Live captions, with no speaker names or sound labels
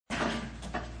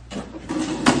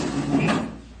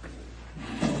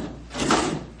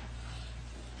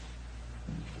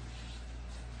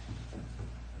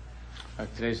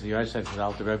Today's the yard site for the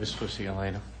Alter Rebbe's Chusi and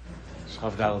Lena.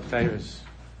 Shavdal Tevis.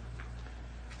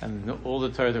 And all the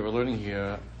Torah that we're learning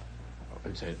here, I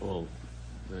would say all,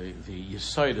 the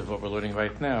Yesod of what we're learning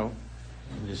right now,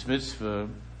 in this mitzvah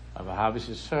of Ahavas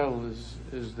Yisrael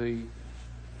is the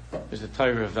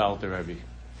Torah of the Alter Rebbe.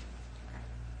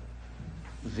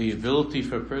 The ability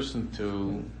for a person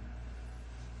to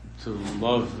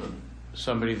love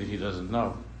somebody that he doesn't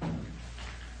know.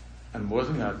 And more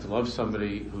than that, to love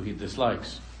somebody who he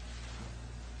dislikes.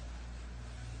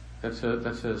 That's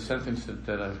a sentence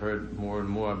that I've heard more and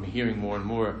more. I'm hearing more and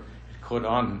more. It caught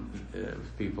on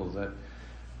with people that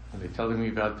when they're telling me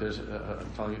about this, I'm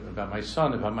telling you about my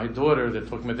son, about my daughter. They're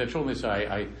talking about their children. They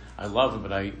say, I love him,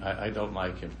 but I don't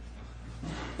like him.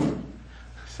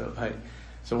 So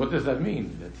what does that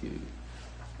mean?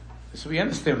 So we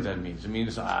understand what that means. It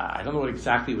means I don't know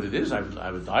exactly what it is. I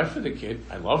would die for the kid.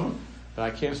 I love him, but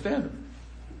I can't stand him.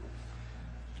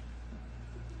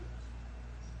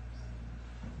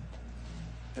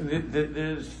 And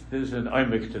there's an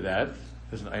aymek to that.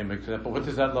 There's an aymek to that. But what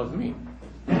does that love mean?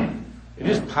 It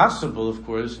is possible, of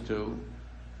course, to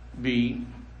be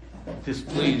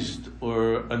displeased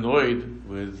or annoyed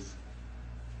with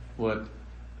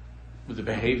the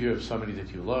behavior of somebody that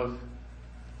you love.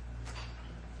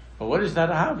 But what is that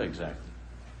ahava exactly?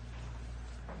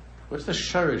 What's the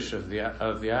shorish of the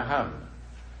ahava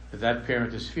that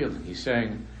parent is feeling? He's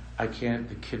saying, I can't,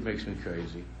 the kid makes me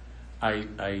crazy.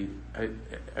 I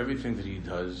everything that he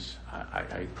does,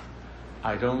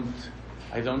 I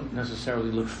don't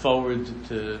necessarily look forward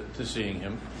to seeing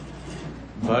him,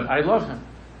 but I love him.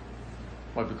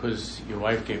 Why? Because your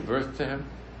wife gave birth to him.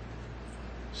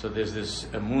 So there's this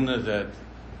emunah that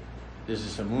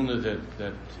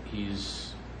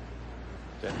he's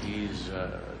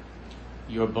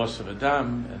your boss of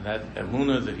Adam, and that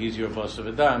emunah that he's your boss of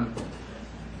Adam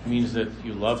means that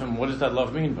you love him. What does that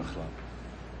love mean, B'chlam?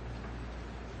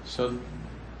 So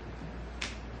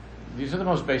these are the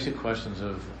most basic questions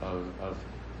of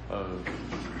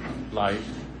life,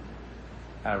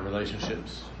 our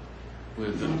relationships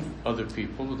with other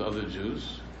people, with other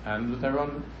Jews, and with our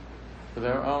own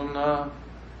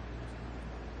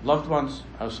loved ones,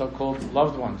 our so-called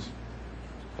loved ones.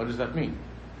 What does that mean?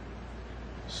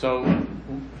 So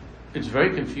it's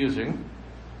very confusing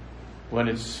when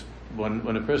a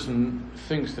person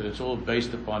thinks that it's all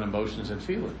based upon emotions and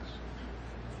feelings.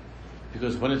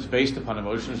 Because when it's based upon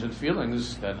emotions and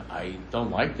feelings, then I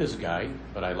don't like this guy,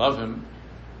 but I love him.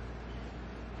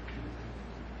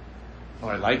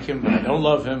 Or I like him, but I don't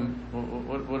love him.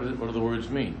 What do the words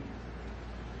mean?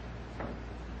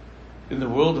 In the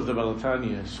world of the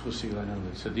Balatanya,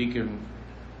 the Tzaddikim,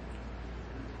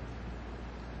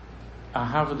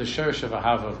 Ahava, the Sherish of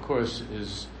Ahava, of course,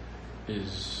 is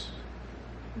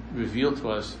revealed to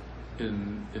us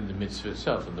in the mitzvah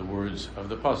itself, in the words of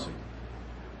the pasuk.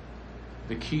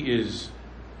 The key is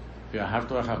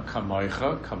kamocha,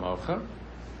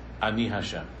 ani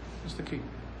Hashem. That's the key.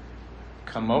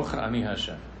 Kamocha, ani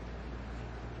Hashem.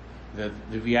 That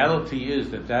the reality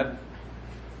is that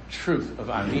truth of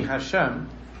ani Hashem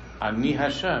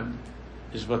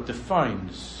is what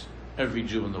defines every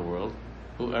Jew in the world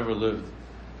who ever lived.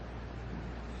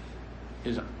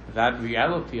 Is that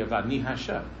reality of ani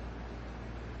Hashem.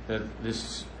 That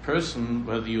this person,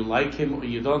 whether you like him or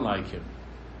you don't like him,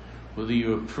 whether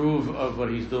you approve of what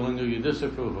he's doing or you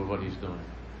disapprove of what he's doing,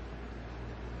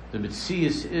 the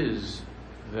mitzias is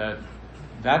that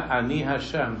ani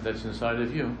Hashem that's inside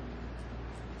of you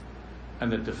and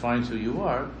that defines who you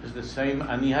are is the same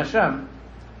ani Hashem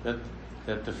that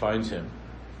defines him,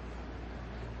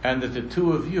 and that the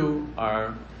two of you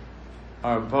are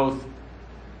both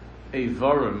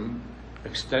avarim,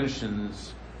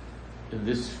 extensions in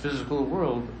this physical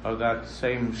world of that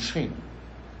same Shekhinah.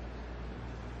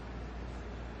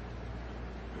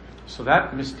 So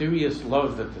that mysterious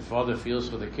love that the father feels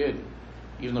for the kid,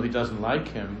 even though he doesn't like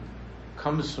him,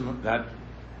 comes from that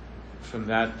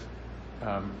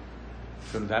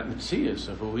mitzias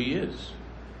of who he is.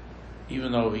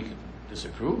 Even though he could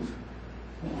disapprove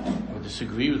or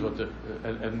disagree with what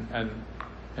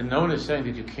and no one is saying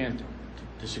that you can't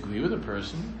disagree with a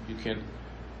person, you can't,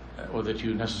 or that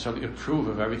you necessarily approve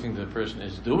of everything the person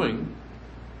is doing.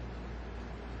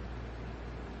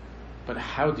 But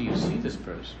how do you see this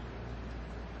person?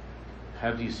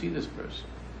 How do you see this person?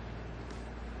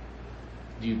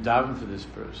 Do you daven for this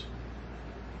person?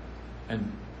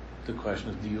 And the question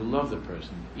is, do you love the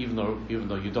person? Even though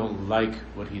you don't like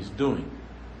what he's doing,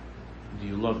 do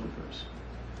you love the person?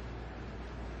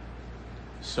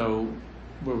 So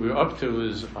where we're up to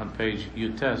is on page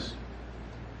Yutes,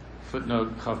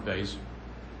 footnote Chav Beis.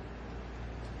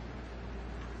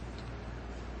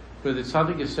 But the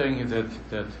tzaddik is saying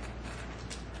that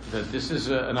this is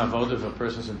an avodah of a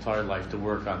person's entire life to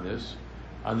work on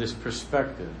this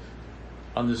perspective,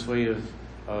 on this way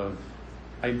of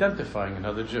identifying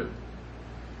another Jew,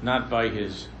 not by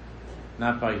his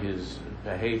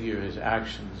behavior, his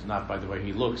actions, not by the way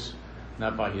he looks,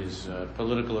 not by his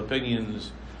political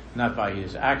opinions, not by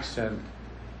his accent,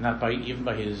 not even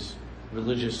by his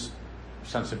religious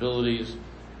sensibilities,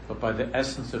 but by the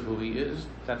essence of who he is.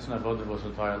 That's an avodah of his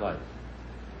entire life.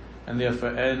 And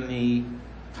therefore, any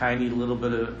tiny little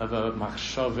bit of a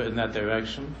machshava in that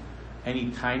direction,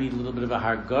 any tiny little bit of a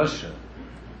hargasha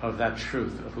of that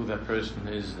truth of who that person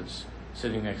is that's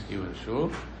sitting next to you in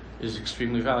shul is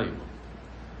extremely valuable.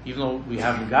 Even though we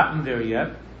haven't gotten there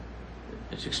yet,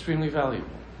 it's extremely valuable.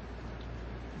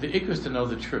 The ikr is to know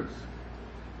the truth.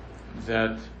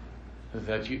 That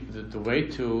the way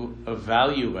to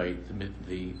evaluate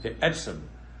the etzem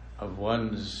of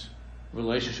one's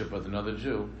relationship with another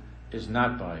Jew is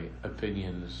not by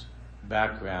opinions,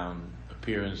 background,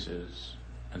 appearances,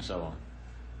 and so on.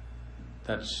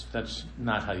 That's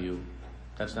not how you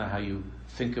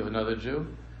think of another Jew,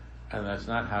 and that's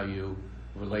not how you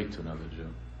relate to another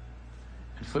Jew.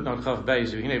 In footnote Chav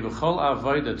Beis, b'chol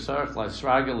avodah tzarich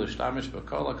l'sragel l'shtamish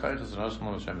b'kol ha'kaychas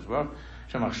v'nosam l'Hashem's work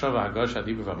shemachshava hagosh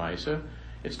hadibur v'maiser.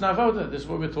 It's navoda. This is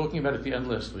what we were talking about at the end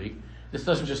last week. This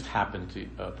doesn't just happen to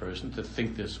a person to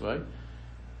think this way.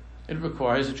 It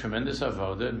requires a tremendous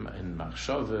avoda in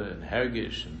machshava, in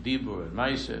hergish, in dibur, in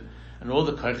maiser, and all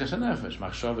the kaychas and nefesh.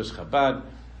 Machshava is chabad,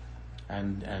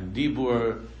 and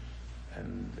dibur,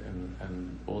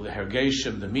 and all the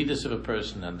hergeshim, the midas of a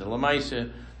person, and the lamaisa,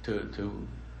 to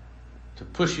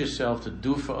push yourself to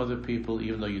do for other people,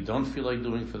 even though you don't feel like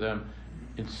doing for them,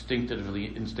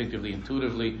 instinctively,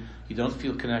 intuitively, you don't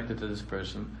feel connected to this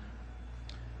person.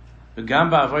 And the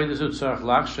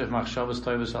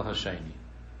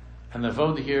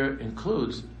avodah here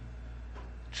includes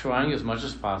trying as much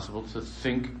as possible to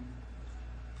think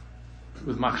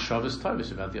with machshavas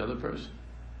tovos about the other person.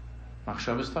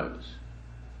 Machshavas tovos.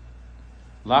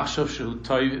 Lachshav shehu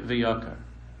tov v'yakar.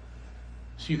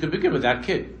 So you could begin with that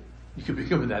kid. You could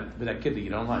begin with that kid that you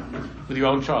don't like, with your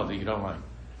own child that you don't like.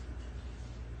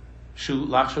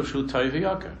 Lachshav shehu tov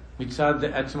v'yakar. Mitzad the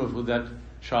etzem of who that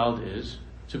child is.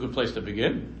 It's a good place to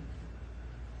begin.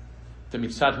 The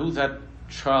mitzad who that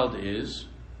child is,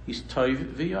 he's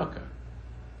tov v'yakar.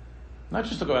 Not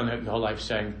just to go around your whole life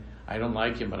saying, I don't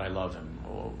like him, but I love him.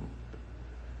 Or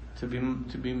to be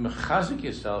mechazik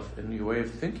yourself in your way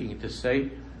of thinking, to say,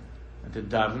 and to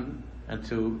daven, and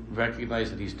to recognize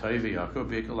that he's tov v'yakar,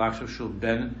 b'yakar shul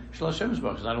ben shel Hashem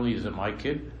yisbarach. Not only is it my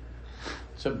kid,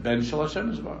 it's a ben shel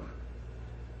Hashem yisbarach.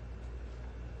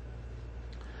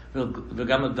 And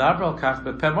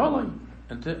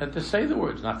to say the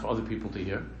words, not for other people to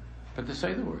hear, but to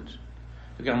say the words.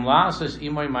 And la says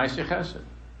imoy ma'aseh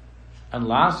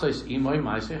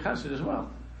chesed as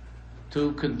well.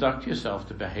 To conduct yourself,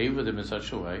 to behave with him in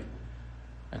such a way,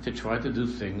 and to try to do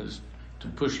things, to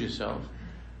push yourself,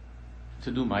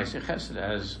 to do ma'aseh chesed,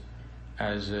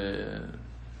 as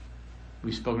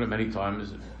we've spoken of many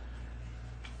times,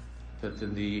 that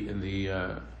in the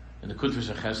Kutvis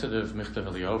Chesed of Michtav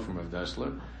Eliyahu from Rav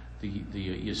Dessler,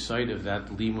 the side of that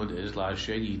limud is La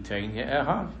Asher Yitein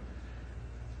Ye'ehav.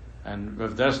 And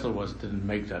Rav Dessler didn't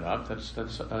make that up. That's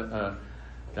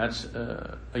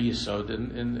a yesod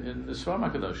in the Svar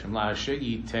HaKadoshim. La Asher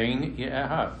Yitein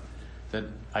Ye'ehav. That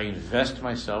I invest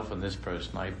myself in this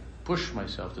person. I push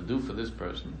myself to do for this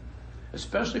person,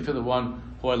 especially for the one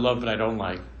who I love but I don't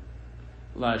like.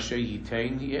 La Asher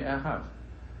Yitein Ye'ehav.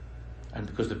 And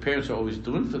because the parents are always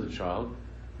doing for the child,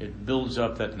 it builds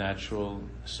up that natural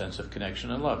sense of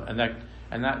connection and love. And that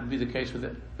would be the case with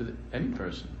any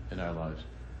person in our lives.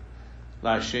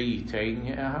 La she'yitein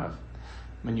ye'ahav.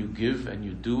 When you give and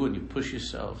you do and you push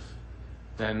yourself,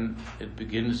 then it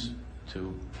begins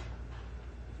to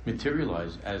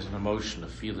materialize as an emotion, a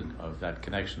feeling of that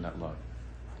connection, that love.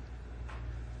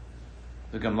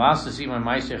 The Gamlas is even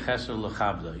ma'aseh chesed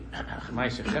l'chabdei.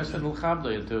 Ma'aseh chesed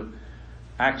l'chabdei, and to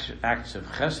acts of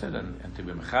chesed and to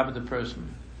be mechabed the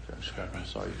person. I'm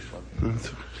sorry,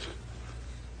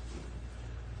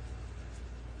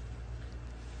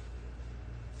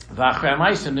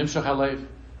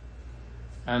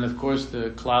 and of course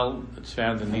the klal that's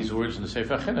found in these words in the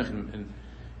Sefer Chinuch in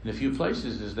a few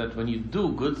places is that when you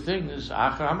do good things, the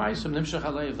heart,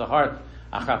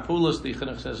 achapulas, the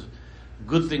Chinuch says,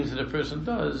 good things that a person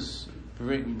does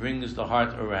brings the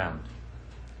heart around.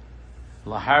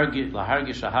 Lahargish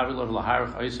ahavilov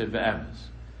laharach oiseh be'emes.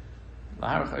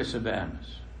 Laharach oiseh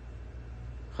be'emes.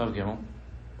 Chav Gimel.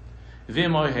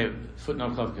 V'im oihev,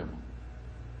 footnote Chav Gimel.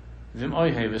 Vim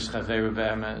oihevis chaveru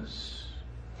be'emes.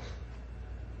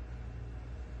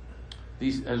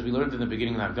 These, as we learned in the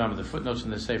beginning of the Hagdama, the footnotes in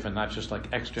the Sefer are not just like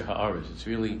extra ha'aras. It's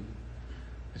really,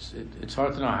 it's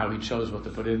hard to know how he chose what to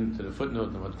put into the footnote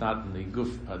and what's not in the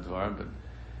guf hadvar, but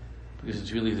because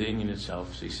it's really the inyan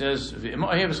itself. So he says, "V'im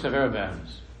oihevis chaveru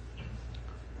be'emes."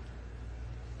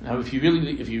 Now, if you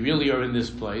really are in this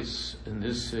place, in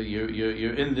this, you're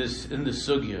in the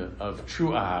sugya of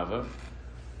true ahava,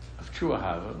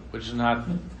 which is not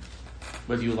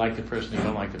whether you like the person or you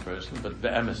don't like the person, but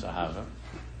be'emes ahava.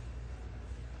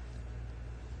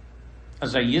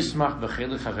 As I yismach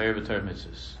b'chelik chaver b'tor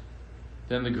mitzvos,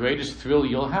 then the greatest thrill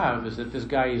you'll have is that this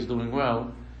guy is doing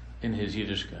well in his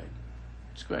Yiddishkeit.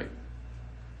 It's great.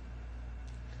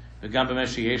 V'gam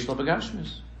b'mesh yesh lo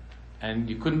b'gashmis. And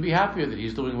you couldn't be happier that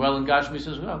he's doing well in Gashmis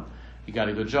as well. He got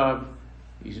a good job.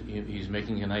 He's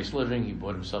making a nice living. He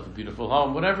bought himself a beautiful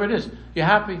home. Whatever it is, you're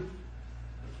happy.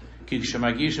 Because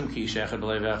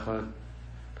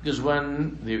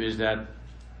when there is that,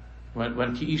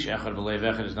 when ki'ish echad b'leiv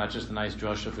echad is not just a nice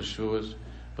drasha for shuas,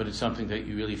 but it's something that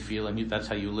you really feel, and that's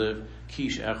how you live.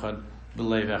 Ki'ish echad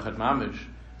b'leiv echad mamish,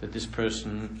 that this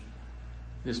person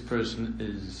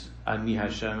is Ani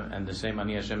Hashem, and the same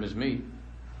Ani Hashem is me.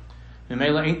 Then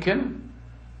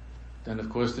of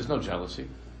course there's no jealousy.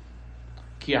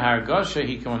 Ki hargasha,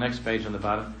 he come on next page on the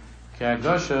bottom. Ki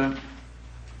hargasha,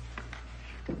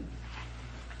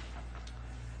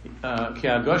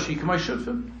 he come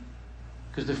shutfim,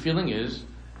 because the feeling is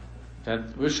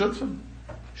that we're shutfim.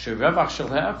 Shevach shel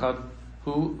ha'echad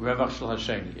hu revach shel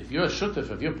hasheni. If you're a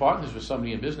shutf, if you're partners with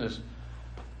somebody in business,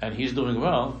 and he's doing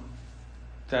well,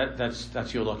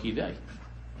 that's your lucky day.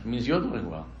 It means you're doing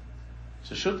well.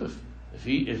 It's a shutf. If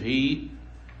he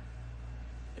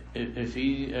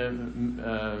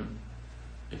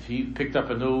picked up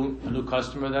a new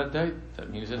customer that day, that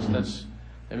means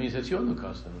that's your new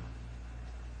customer.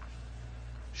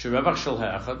 Shirevach shel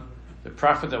ha'echad, the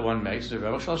profit that one makes, the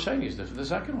revach shel sheni is the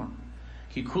second one.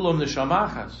 Ki kulam neshama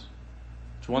achas,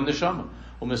 it's one neshama.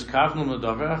 Umiskavnu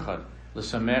l'davar echad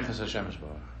l'samech es Hashem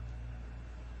yisbarach.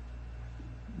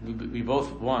 We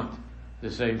both want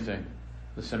the same thing.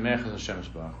 L'samech es Hashem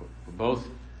yisbarach. We're both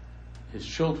His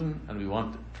children, and we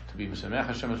want to be Mesamech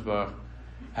Hashem yisbarach,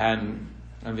 and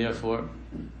therefore,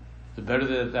 the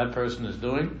better that person is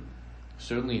doing,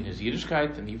 certainly in his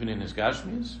Yiddishkeit and even in his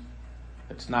Gashmias,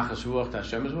 it's nachas ruach to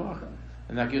Hashem yisbarach,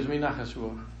 and that gives me nachas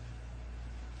ruach.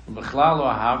 B'chlal lo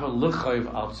ahava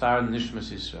l'chayv al tzar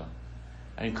nishmas Yisrael.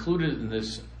 And included in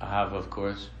this ahava, of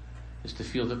course, is to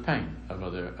feel the pain of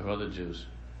other Jews,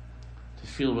 to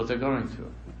feel what they're going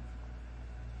through.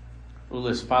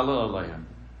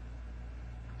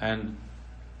 And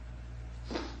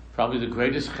probably the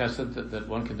greatest chesed that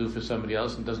one can do for somebody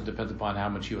else, and doesn't depend upon how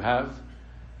much you have,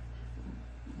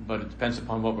 but it depends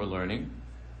upon what we're learning,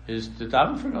 is to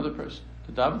daven for another person,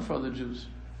 to daven for other Jews.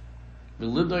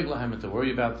 And to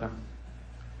worry about them.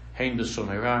 And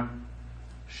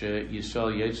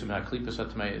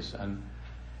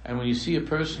when you see a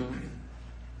person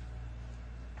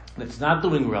that's not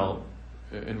doing well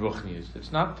in Ruchnias,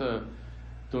 it's not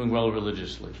doing well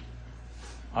religiously,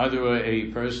 either a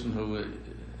person who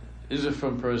is a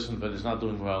firm person but is not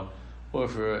doing well, or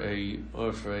for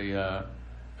a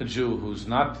Jew who's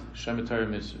not Shemitah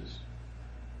mitzvahs,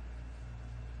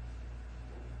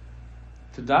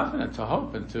 to daven and to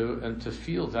hope and to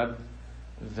feel that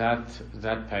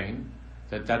pain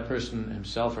that person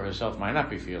himself or herself might not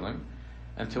be feeling,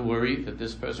 and to worry that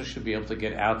this person should be able to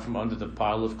get out from under the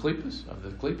pile of klippos, of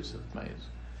Mayas.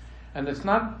 And that's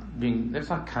not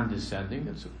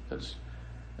condescending.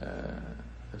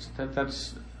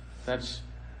 That's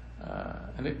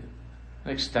an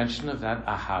extension of that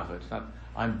ahava. It's not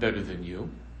I'm better than you.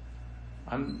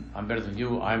 I'm better than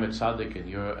you. I'm a tzaddik and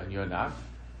you're not.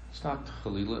 It's not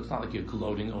chalila. It's not like you're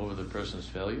gloating over the person's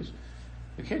failures.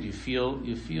 Okay, you feel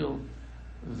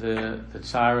the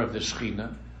tsar of the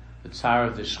Shechina,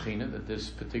 that this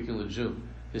particular Jew,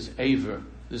 this aver,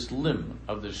 this limb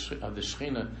of the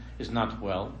Shechina is not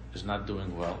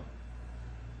doing well.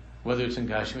 Whether it's in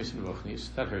Gashmis and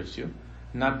Ruchnis, that hurts you.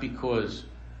 Not because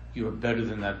you are better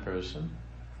than that person,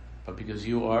 but because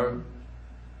you are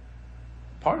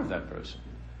part of that person.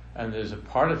 And there's a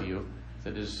part of you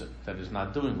that is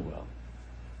not doing well.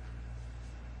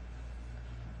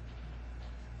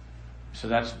 So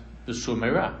that's the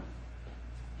Sumeira.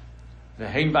 The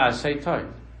Hein Ba'asei Toy.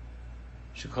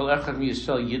 Shekol Echad Mi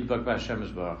Yisrael Yidbak B'Hashem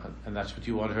Yisbarach. And that's what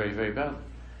you want very, very badly.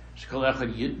 Shekol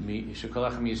Echad Mi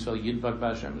Yisrael Yidbak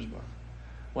B'Hashem Yisbarach.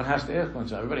 One has to ask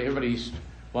oneself. Everybody's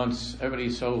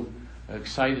so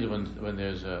excited when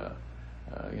there's a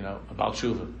Baal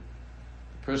Tshuva.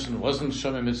 person wasn't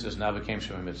Shomei Mitzvahs, now became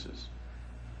Shomei Mitzvahs.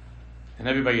 And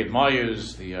everybody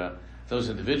admires those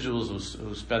individuals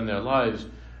who spend their lives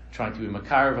trying to be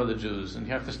makar of other Jews, and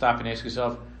you have to stop and ask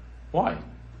yourself, why?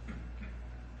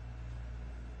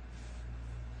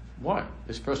 Why?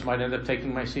 This person might end up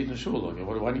taking my seat in shul. Okay,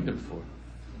 what do I need him for?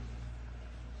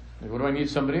 What do I need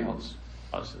somebody else?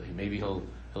 Maybe he'll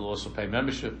also pay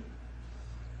membership.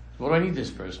 What do I need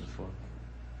this person for?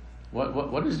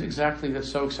 What is it exactly that's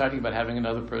so exciting about having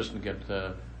another person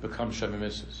become Shomei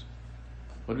Mitzvahs?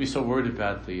 What are we so worried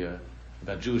about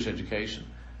about Jewish education?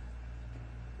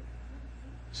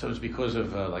 So it's because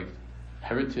of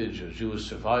heritage or Jewish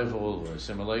survival or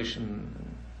assimilation.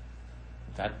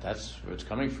 That's where it's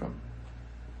coming from.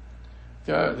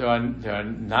 There are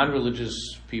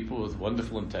non-religious people with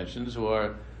wonderful intentions who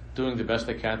are doing the best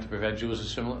they can to prevent Jewish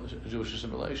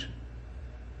assimilation.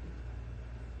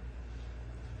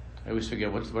 I always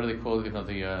forget what do they call it?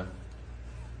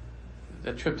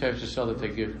 That trip to Israel that they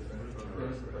give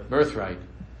birthright.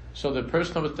 So the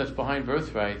person that's behind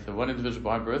birthright, the one individual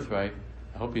behind birthright,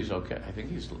 I hope he's okay. I think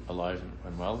he's alive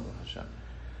and well, Hashem.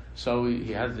 So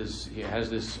he has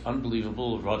this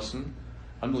unbelievable ratzon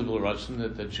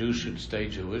that the Jews should stay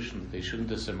Jewish and they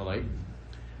shouldn't assimilate.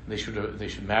 They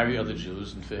should marry other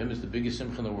Jews, and for him it's the biggest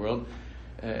simcha in the world.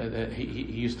 He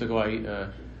used to go. I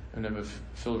remember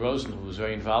Phil Rosen, who was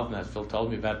very involved in that. Phil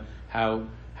told me about how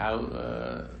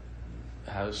Steinhardt,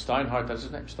 that's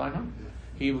his name, Steinhardt.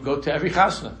 He would go to every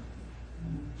chasna.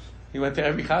 He went to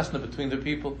every chasna between the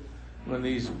people when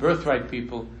these birthright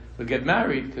people would get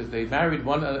married, because they married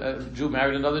a Jew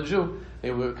married another Jew.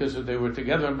 Because they were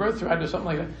together in birthright or something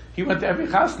like that. He went to every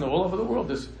chasna all over the world.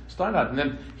 This Steinhardt, and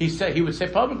then he would say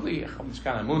publicly,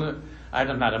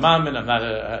 I'm not a mammon,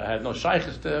 I had no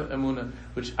shaykhs to emunah,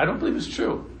 which I don't believe is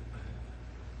true.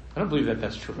 I don't believe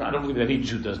that's true. I don't believe that any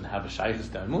Jew doesn't have a shaykhs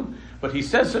to emunah, but he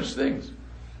says such things.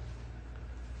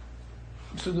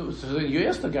 So you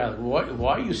ask the guy,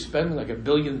 why are you spending $1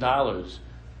 billion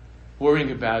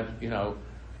worrying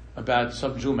about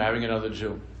some Jew marrying another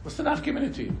Jew? What's the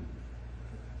nafka to you?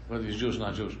 Whether he's Jewish or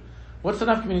not Jewish. What's the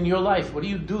nafka in your life? What do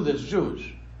you do that's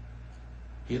Jewish?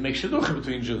 He makes shidduchim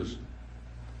between Jews.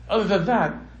 Other than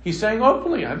that, he's saying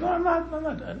openly, I don't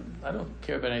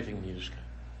care about anything in Yiddishkeit.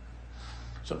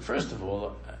 So first of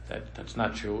all, that's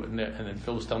not true. And then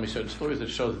Phil was telling me certain stories that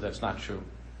show that that's not true.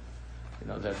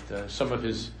 That some of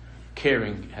his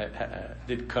caring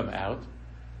did come out.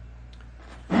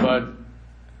 But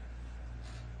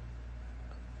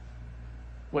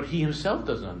what he himself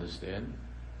doesn't understand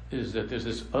is that there's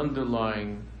this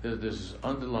underlying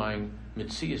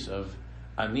mitzias of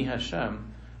Ani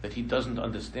Hashem that he doesn't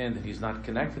understand, that he's not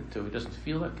connected to. He doesn't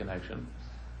feel that connection,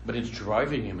 but it's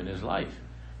driving him in his life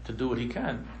to do what he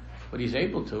can, what he's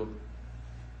able to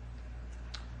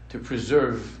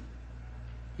preserve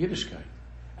Yiddishkeit,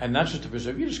 and not just to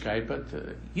preserve Yiddishkeit, but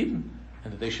Yidden,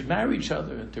 and that they should marry each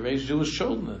other and to raise Jewish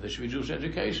children, and there should be Jewish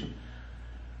education.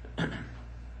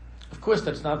 Of course,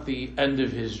 that's not the end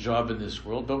of his job in this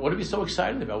world, but what are we so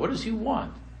excited about? What does he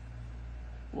want?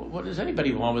 What does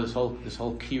anybody want with this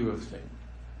whole kiruv thing?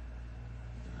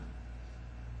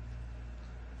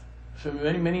 For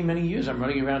many, many, many years, I'm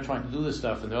running around trying to do this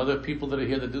stuff, and there are other people that are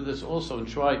here that do this also and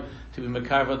try to be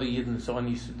makar other yidden and so on.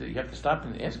 You have to stop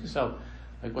and ask yourself,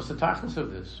 what's the tachlis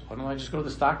of this? Why don't I just go to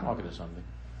the stock market or something?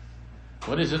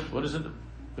 What is it? What is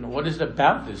it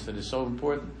about this that is so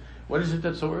important? What is it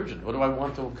that's so urgent? What do I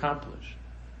want to accomplish?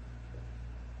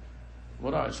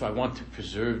 So I want to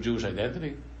preserve Jewish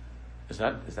identity. Is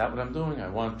that what I'm doing? I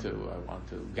want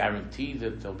to guarantee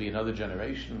that there'll be another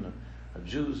generation of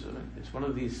Jews. I mean, it's one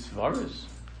of these svaras.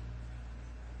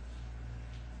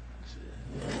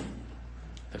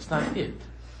 That's not it.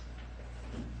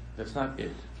 That's not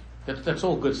it. That's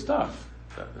all good stuff.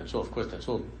 That's all, of course, that's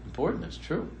all important. That's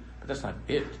true. But that's not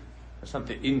it. That's not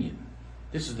the inyan.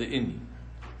 This is the inyan.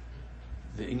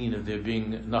 The inyan of there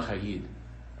being nachayid,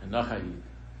 and nachayid,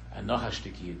 and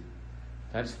nachashtik.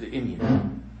 That's the inyan.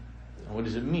 And what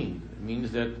does it mean? It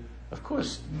means that, of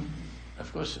course,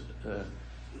 a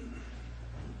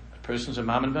person's a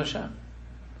mammon b'Hashem,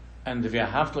 and the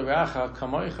v'ahavta l'reacha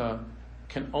kamoicha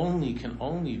can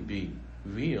only be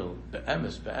real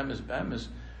be'emes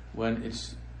when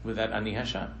it's with that ani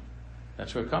Hashem.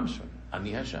 That's where it comes from.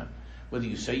 Ani Hashem. Whether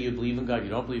you say you believe in God, you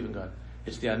don't believe in God,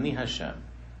 it's the ani Hashem.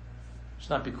 It's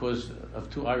not because of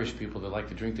two Irish people that like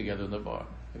to drink together in the bar.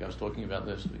 Like I was talking about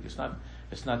this week. It's not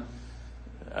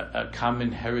a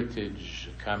common heritage,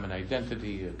 a common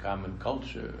identity, a common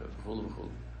culture. All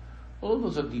of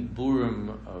those are the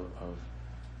burim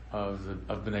of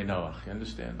Bnei Noach. You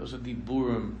understand? Those are the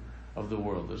burim of the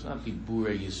world. Those are not the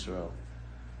Burei Yisrael.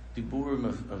 diburim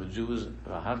of a Jew is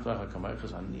V'ahavta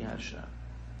hakamaychas ani Hashem.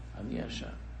 Ani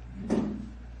Hashem.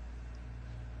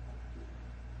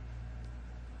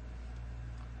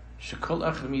 Shekol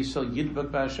echad miyisrael yidbak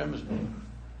b'Hashem yisborach.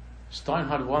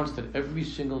 Steinhardt wants that every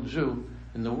single Jew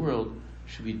in the world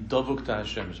should be dovuk to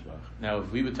Hashem yisborach. Now,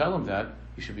 if we would tell him that,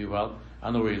 he should be, well, I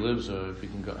don't know where he lives, or if we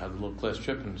can go have a little class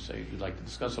trip and say we'd like to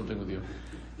discuss something with you.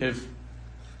 I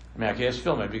can ask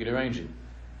Phil, maybe we could arrange it.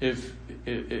 If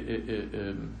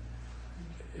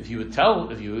you tell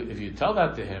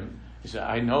that to him, he said,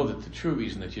 I know that the true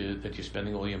reason that you're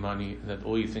spending all your money, and that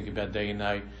all you think about day and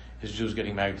night is Jews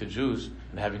getting married to Jews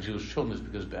and having Jewish children, is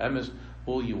because be'emes,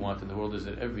 all you want in the world is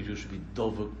that every Jew should be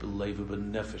dovuk b'leivu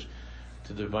b'nefesh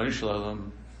to the Rebbeinu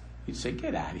Shalom. He'd say,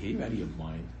 get out of here, you're out of your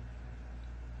mind.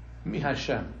 Mi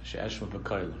Hashem she'eshma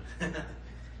b'koilo.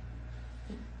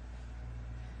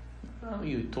 Well,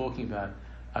 you're talking about,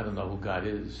 I don't know who God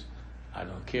is, I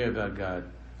don't care about God.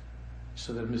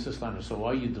 So then Mr. Slander, so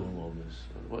why are you doing all this?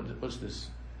 What's this?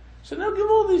 So now give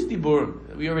all these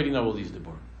diburim. We already know all these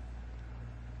diburim.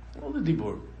 All the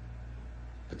diburim.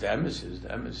 But the emes is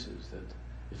that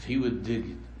if he would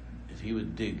dig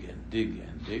and dig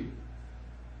and dig,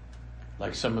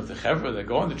 like some of the chevra that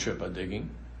go on the trip are digging.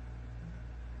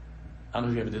 I don't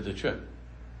know if you ever did the trip.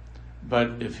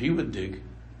 But if he would dig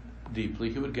deeply,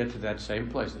 he would get to that same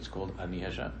place that's called Ani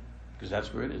Hashem. Because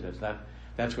that's where it is.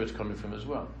 That's where it's coming from as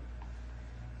well.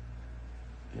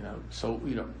 So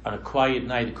on a quiet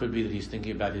night, it could be that he's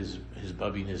thinking about his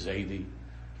bubby and his Zaidi.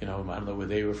 I don't know where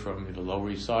they were from, the Lower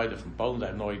East Side or from Poland, I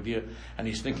have no idea. And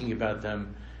he's thinking about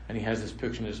them, and he has this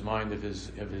picture in his mind of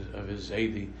his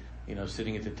Zaidi,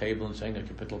 sitting at the table and saying a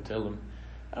capital Tillim.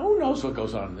 And who knows what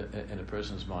goes on in a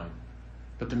person's mind?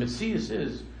 But the Metzias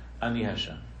is Ani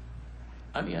Hashem.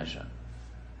 Ani Hashem.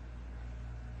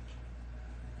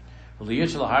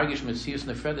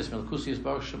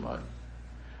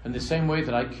 In the same way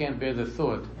that I can't bear the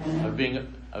thought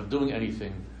of doing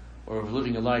anything or of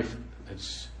living a life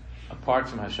that's apart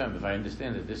from Hashem, if I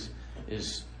understand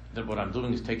that what I'm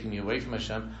doing is taking me away from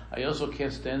Hashem, I also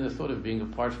can't stand the thought of being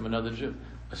apart from another Jew,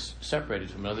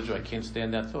 separated from another Jew. I can't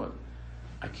stand that thought.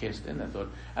 I can't stand that thought.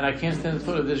 And I can't stand the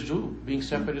thought of this Jew being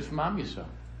separated from Am Yisrael.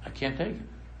 I can't take it.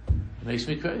 It makes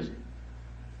me crazy.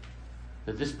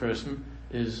 That this person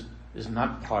is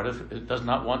not part of, it does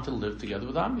not want to live together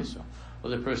with Am Yisrael. Or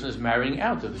the person is marrying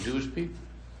out of the Jewish people.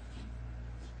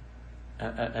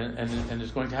 And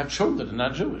is going to have children that are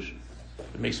not Jewish.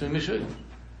 It makes me mishud.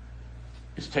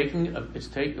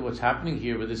 What's happening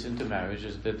here with this intermarriage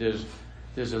is that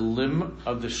there's a limb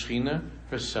of the Shechina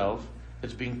herself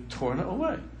that's being torn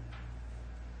away.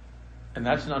 And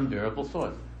that's an unbearable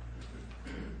thought.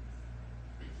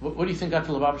 What do you think got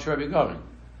to Lubavitcher Rebbe going?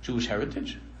 Jewish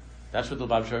heritage? That's what the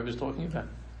Lubavitcher Rebbe is talking about.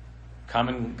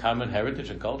 Common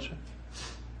heritage and culture.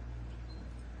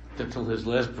 That till his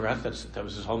last breath, that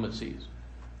was his whole Metzias.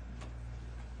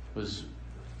 Where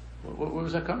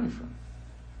was that coming from?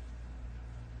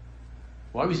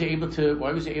 Why was he able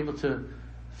to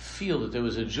feel that there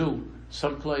was a Jew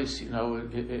someplace,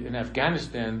 in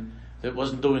Afghanistan that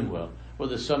wasn't doing well, or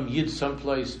there's some Yid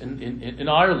someplace in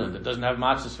Ireland that doesn't have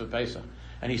matzahs for Pesach,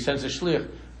 and he sends a shliach,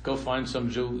 go find some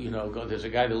Jew, there's a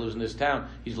guy that lives in this town,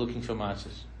 he's looking for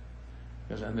matzahs.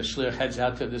 And the shliach heads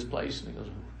out to this place, and he goes,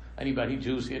 anybody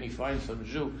Jews here? And he finds some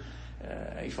Jew.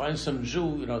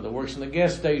 That works in the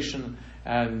gas station,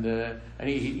 and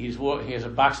he has a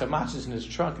box of matzahs in his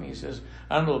trunk, and he says,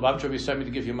 I don't know, Bob Rebbe sent me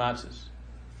to give you matzahs.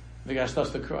 The guy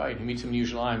starts to cry, and he meets him in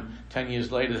Yerushalayim 10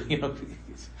 years later.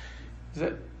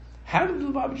 How did the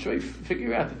Lubavitcher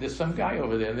figure out that there's some guy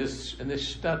over there in this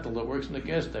shtetl that works in the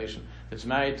gas station that's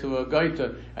married to a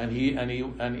goita, and he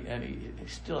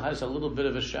still has a little bit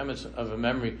of a shemitz of a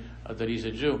memory that he's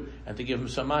a Jew, and to give him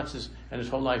some matzahs, and his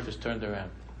whole life is turned around.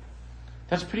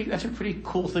 That's a pretty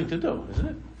cool thing to do, isn't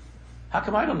it? How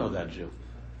come I don't know that Jew?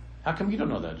 How come you don't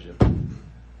know that Jew?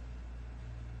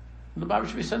 The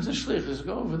Lubavitcher sends a shlich. He says,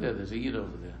 go over there. There's a Yid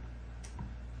over there.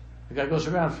 The guy goes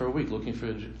around for a week looking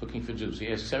for Jews. He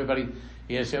asks everybody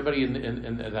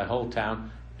in that whole town.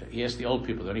 He asks the old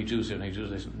people, are there any Jews here? Any Jews?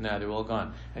 They said, nah, they're all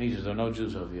gone. And he says, there are no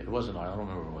Jews over here. It wasn't I don't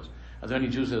remember where it was. Are there any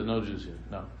Jews here? There are no Jews here.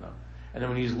 No. And then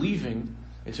when he's leaving,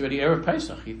 it's already Erev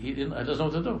Pesach. He doesn't know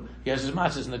what to do. He has his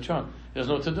matzahs in the trunk. He doesn't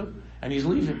know what to do. And he's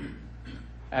leaving.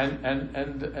 And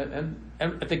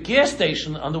at the gas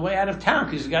station on the way out of town,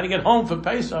 because he's got to get home for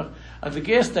Pesach, at the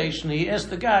gas station, he asked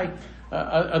the guy,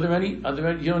 are there any you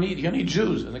don't need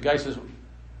Jews? And the guy says,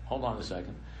 hold on a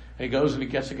second. And he goes and he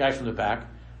gets a guy from the back,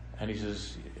 and he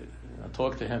says, I'll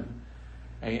talk to him.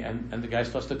 And the guy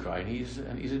starts to cry, and he's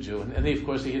a Jew. And then, of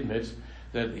course, he admits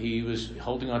that he was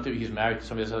holding on to. He's married to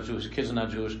somebody that's not Jewish, his kids are not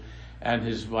Jewish, and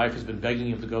his wife has been begging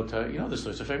him to go to, this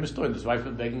story, it's a famous story, his wife has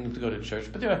been begging him to go to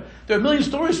church, but there are a million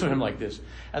stories from him like this,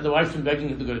 and the wife's been begging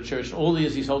him to go to church. All the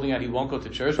years he's holding out, he won't go to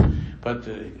church, but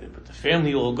the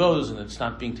family all goes, and it's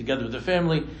not being together with the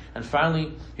family, and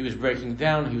finally he was breaking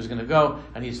down, he was going to go,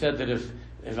 and he said that if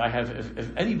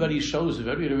anybody shows, if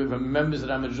everybody remembers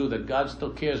that I'm a Jew, that God still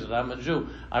cares that I'm a Jew,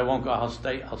 I won't go, I'll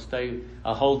stay,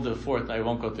 I'll hold the fort, and I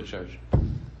won't go to church.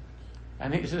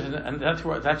 And he says, and that's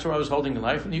where I was holding in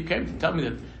life. And you came to tell me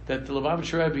that the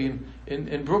Lubavitcher Rebbe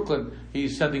in Brooklyn,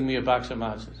 he's sending me a box of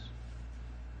matzahs.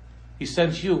 He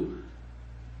sent you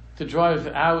to drive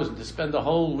hours and to spend the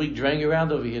whole week driving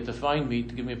around over here to find me,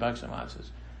 to give me a box of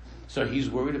matzahs. So he's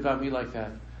worried about me like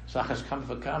that. Sachas kam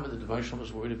v'kam, the devotion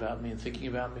was worried about me and thinking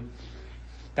about me.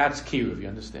 That's kiruv, you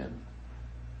understand?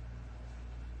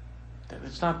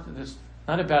 It's not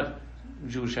about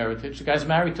Jewish heritage. The guy's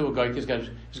married to a guy, he's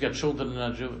got children that are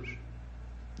not Jewish.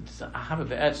 It's ahava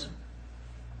be'etzem.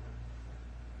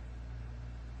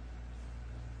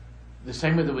 The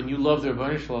same way that when you love the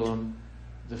Rebbeinu Shalom,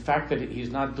 the fact that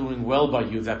he's not doing well by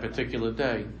you that particular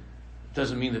day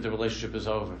doesn't mean that the relationship is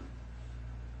over.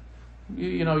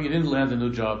 You didn't land a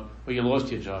new job, or you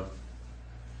lost your job.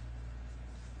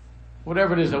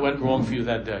 Whatever it is that went wrong for you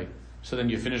that day, so then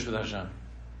you're finished with Hashem.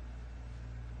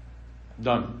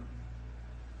 Done.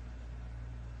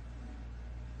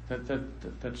 That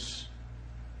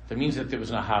means that there was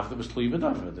an ahav that was tluy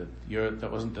b'davar, that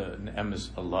wasn't an emes,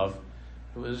 a love.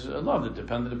 It was a love that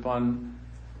depended upon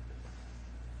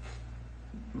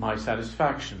my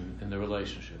satisfaction in the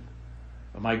relationship.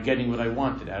 Am I getting what I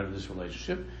wanted out of this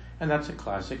relationship? And that's a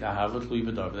classic ahav tluy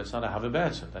b'davar. That's not ahav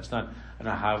be'etzem. That's not an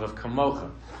ahav of kamocha.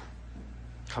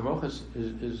 Kamocha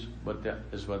is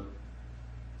what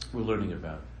we're learning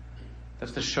about.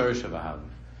 That's the shorish of ahav.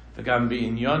 That even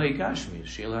in Yonah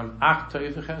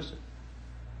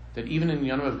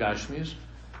of Gashmias,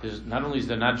 not only is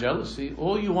there not jealousy,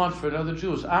 all you want for another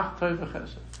Jew is ach toiv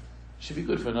v'chesed. It should be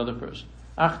good for another person.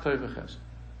 Ach toiv v'chesed.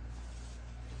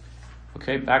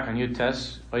 Okay, back on your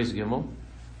test, Ois Gimel.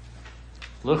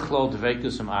 Luchlol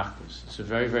dveikus am achtus. It's a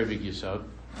very, very big yisod.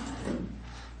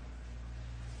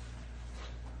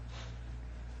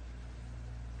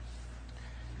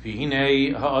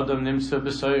 V'hinei ha'adam nimtza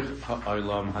b'soich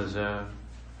ha'olam hazeh.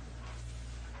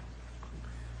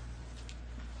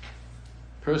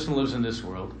 Person lives in this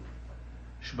world.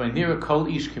 Sh'bay nira kol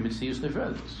ish k'mitzius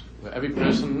nefredes. Where every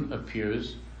person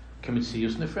appears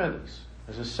k'mitzius nefredes.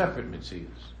 As a separate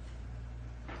mitzius.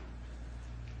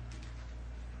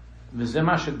 V'zeh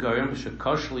ma shegoyim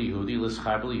shekosh liyehudi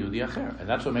l'schaber liyehudi acher. And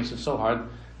that's what makes it so hard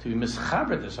to be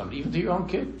mischaber to somebody, even to your own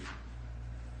kid.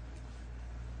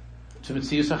 To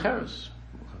mitzius acheres.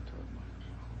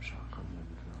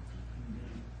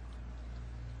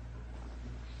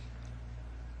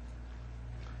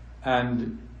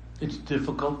 And it's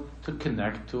difficult to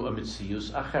connect to a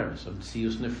mitzius acheres, a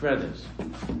mitzius nefredes.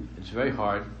 It's very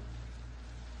hard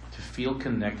to feel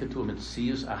connected to a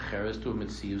mitzius acheres, to a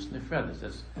mitzius nefredes.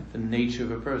 That's the nature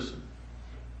of a person.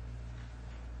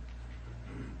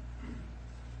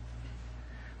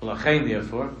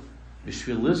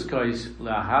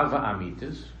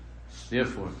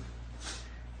 Therefore,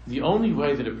 the only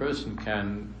way that a person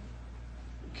can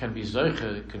be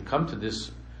zoiche, can come to this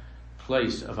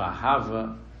place of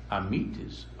ahava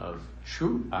amitis, of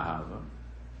true ahava,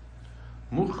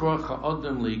 muchrach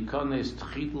ha'adam leikanes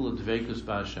tchitul advekus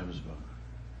ba'Hashem zbach.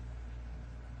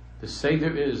 The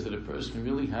seder is that a person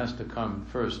really has to come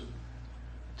first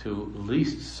to at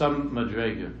least some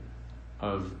madrega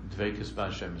of dvekus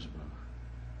ba'Hashem zbach.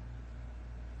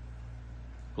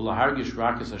 Ulahargish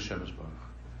rakas Hashem zbach.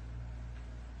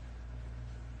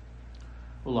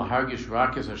 Ulahargish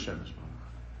rakas Hashem zbach.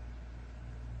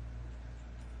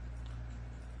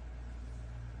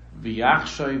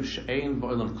 V'yachshav she'ein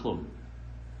ba'olam klum.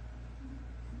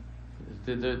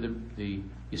 The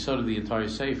yisod of the entire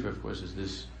sefer, of course, is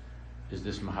this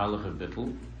mahalach of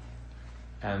bittul,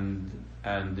 and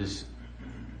this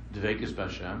dvekus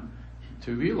b'Hashem,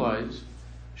 to realize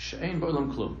she'ein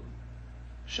ba'olam klum.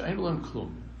 She'ein ba'olam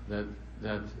klum.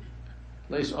 That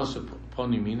leis also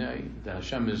ponimine, that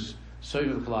Hashem is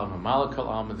sovev kol alma, malak kol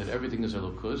alma, that everything is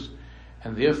elokus,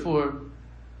 and therefore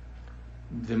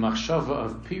the machshava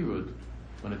of pirud,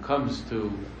 when it comes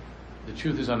to the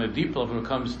truth, is on a deep level. When it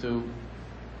comes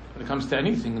to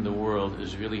anything in the world,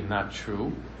 is really not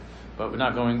true. But we're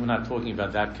not talking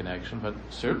about that connection. But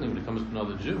certainly when it comes to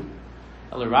another Jew,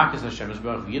 and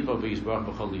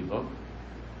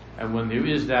when there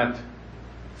is that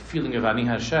feeling of Ani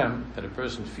Hashem, that a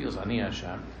person feels Ani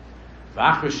Hashem,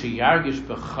 This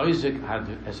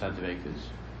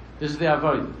is the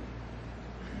avoid.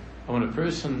 And when a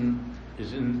person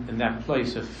is in that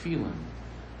place of feeling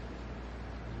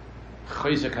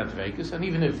chayzik hadvekus, and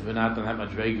even if we're not on that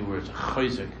much regular where it's a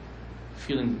chayzik,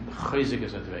 feeling chayzik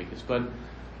is hadvekus, but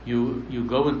you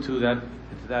go into that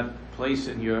place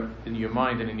in your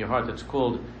mind and in your heart that's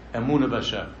called emunah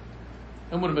b'Hashem.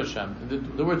 Emunah b'Hashem.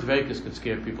 The word dvekus could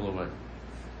scare people away.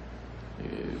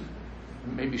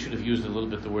 Maybe you should have used a little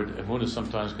bit the word emunah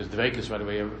sometimes, because dvekus right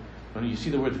away. When you see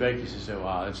the word dvekus, you say,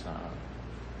 "Wow, that's not.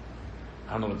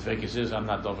 I don't know what dvekus is. I'm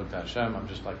not dovek to Hashem. I'm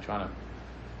just like trying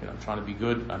to be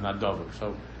good. I'm not dovek."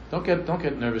 So don't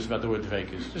get nervous about the word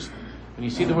dvekus. Just when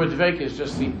you see the word dvekus,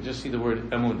 just see the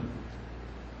word emunah.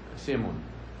 See emunah.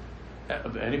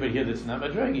 Anybody here that's not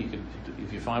madrega, you could,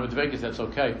 if you're fine with dvekus, that's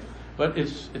okay. But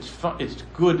it's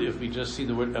good if we just see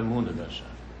the word emunah b'Hashem.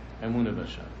 Emunah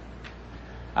b'Hashem.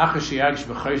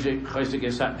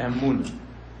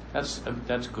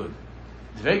 That's good.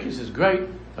 Dvekus is great,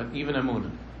 but even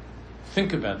emunah.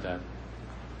 Think about that.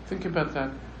 So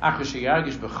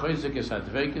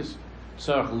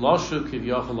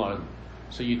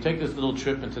you take this little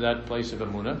trip into that place of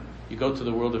emunah. You go to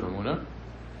the world of emunah.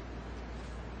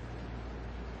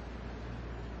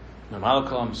 You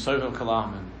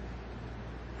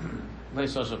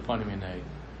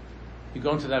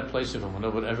go into that place of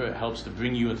emunah, whatever helps to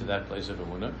bring you into that place of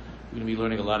emunah. We're going to be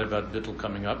learning a lot about bittul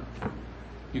coming up.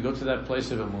 You go to that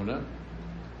place of emunah,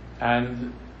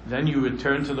 and then you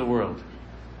return to the world,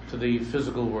 to the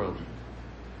physical world.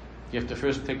 You have to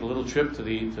first take a little trip to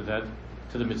the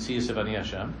Metzias of Ani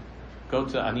Hashem. Go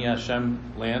to Ani Hashem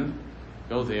land,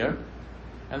 go there,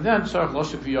 and then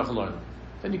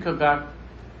Then you come back.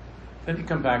 Then you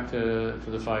come back to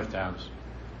the five towns.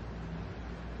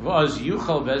 V'az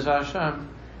yuchal bez Hashem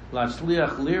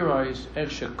latzliach lirois ech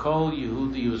shekol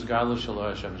Yehudi yuzgalu shelo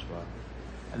Hashem yisbarach.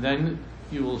 And then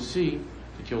you will see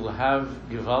that you will have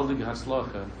givaldig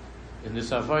hatzlacha in this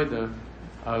avodah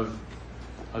of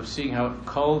seeing how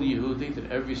kol Yehudi, that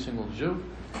every single Jew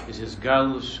is his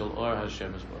galus shel or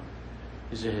Hashem yisbarach,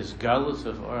 is his galus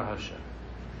of or Hashem,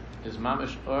 is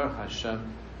mamash or Hashem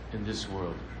in this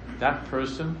world. That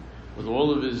person, with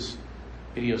all of his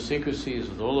idiosyncrasies,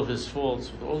 with all of his faults,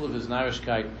 with all of his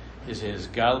narishkeit, is his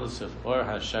galus of or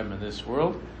Hashem in this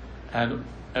world. And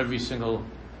every single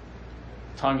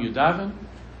time you daven,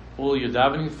 all you're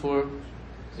davening for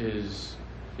is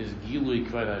gilui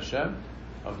kvod Hashem,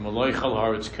 of maloi chal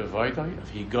haaretz kavodai,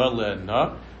 of higala and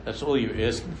na. That's all you're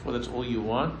asking for. That's all you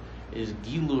want. Is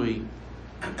gilui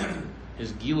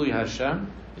Hashem,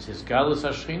 is his galus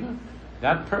Hashchina.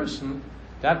 That person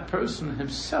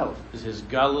himself is his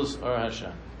galus or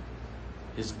Hashem.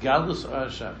 His galus or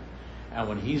Hashem. And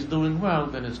when he's doing well,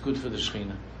 then it's good for the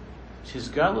Shechina. It's his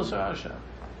galus or Hashem.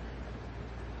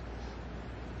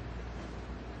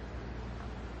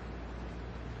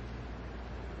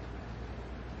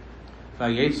 The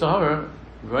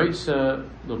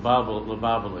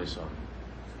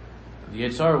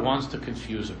Yetzirah wants to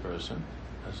confuse a person,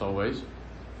 as always.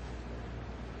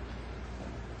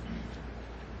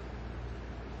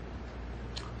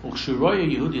 Ukshuraya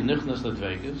Yehudi nichnas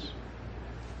ledvegas.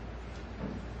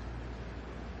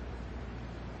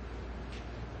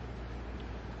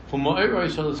 Humo'eroy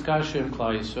soliskashem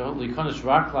klai Yisrael likonis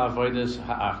rak la'avodas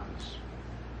ha'achdus.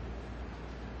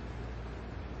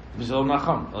 Mizal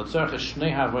nacham l'tzarech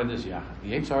shnei ha'avodas yachad.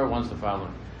 The Yetzirah wants the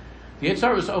following. The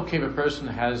Yetzirah is okay if a person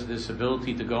has this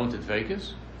ability to go into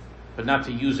dvegas, but not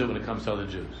to use it when it comes to other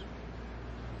Jews.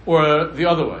 Or the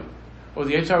other way. Or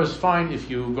the Yetzirah is fine if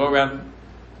you go around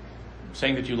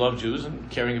saying that you love Jews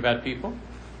and caring about people,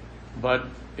 but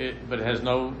it has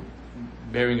no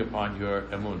bearing upon your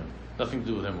emunah. Nothing to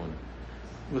do with emunah.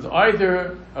 With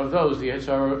either of those, the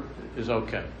Yetzirah is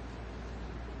okay.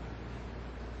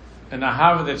 An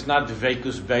ahava that's not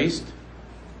dveikus based,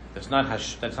 that's not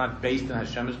based in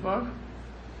Hashem yisbarach,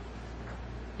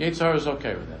 Yetzirah is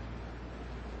okay with that.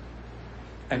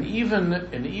 And even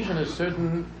to a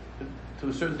certain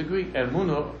degree,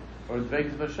 emunah or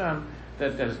dveikus Hashem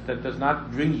that does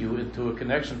not bring you into a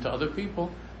connection to other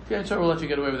people, the Yetzirah will let you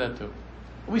get away with that too.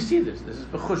 We see this. This is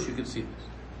b'chush. You can see this.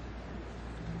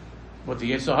 What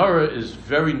the Yetzirah is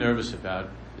very nervous about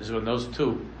is when those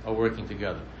two are working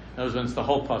together. In other words, when it's the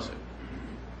whole pasuk.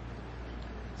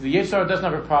 The Yetzirah doesn't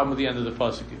have a problem with the end of the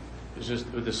pasuk. It's just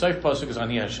with the safe pasuk is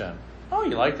Ani Hashem. Oh,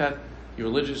 you like that? You're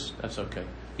religious? That's okay.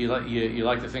 You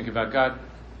like to think about God?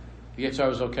 The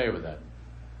Yetzirah is okay with that.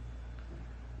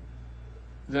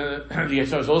 The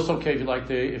Yetzirah is also okay if you like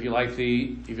the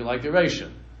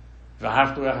ration.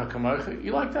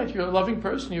 You like that? You're a loving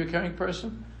person. You're a caring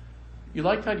person. You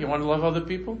like that? You want to love other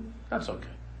people? That's okay.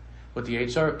 What the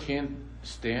Yetzer Hara can't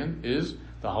stand is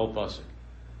the whole pasuk.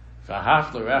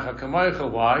 V'ahavta l'recha kamocha.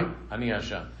 Why? Ani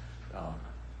Hashem. Oh.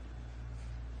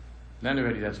 Then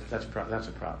already that's a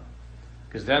problem.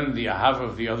 Because then the ahava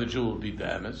of the other Jew will be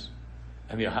be'emes,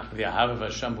 and the ahava of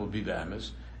Hashem will be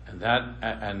be'emes, and the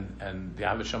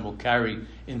ahava of Hashem will carry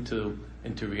into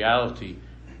reality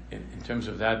in terms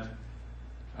of that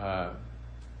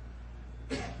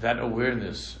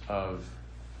awareness of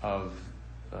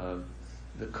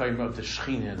the kaima of the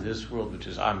Shechina in this world, which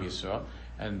is Am Yisrael,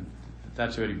 and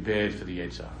that's already bad for the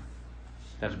Yetzer Hara.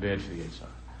 That's bad for the Yetzer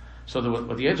Hara. So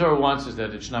what the Yetzer Hara wants is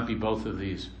that it should not be both of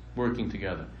these working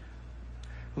together.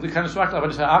 The kind of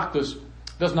Achdus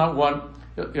does not want,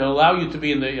 it'll allow you to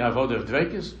be in the avodah of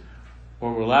Dveikus,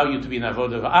 or will allow you to be in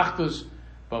avodah of Achdus,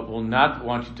 but will not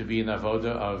want you to be in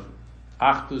avodah of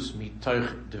Achdus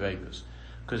mitoich Dveikus.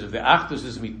 Because if the Achdus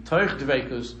is mitoich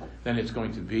Dveikus, then it's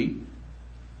going to be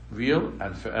real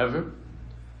and forever,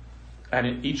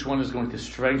 and each one is going to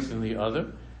strengthen the other,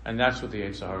 and that's what the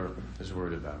Yetzer Hara is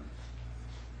worried about.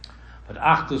 But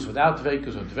Achdus without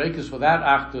Dveikus, or Dveikus without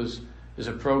Achdus, is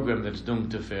a program that's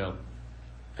doomed to fail.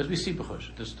 As we see,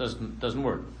 B'chush, this doesn't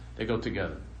work. They go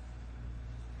together.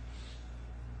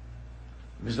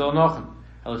 Mizal Nochen,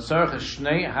 El Tzarech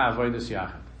Shnei HaAvodas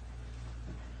Yachad.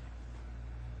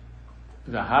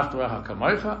 V'ahavta l'recha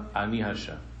kamocha, Ani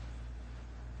Hashem.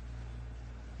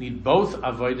 Need both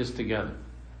avodas together.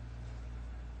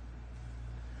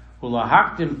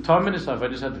 Ulahaktim tominis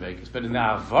avodas hadveikus. But in the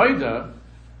avoda,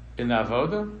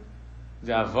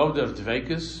 the avoda of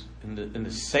dveikus, in the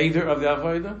seder of the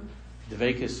avoda,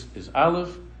 dveikus is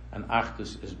aleph and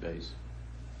achdus is beis.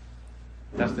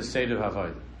 That's the seder of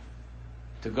avoda.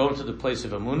 To go into the place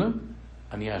of Amunah,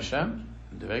 Ani Hashem,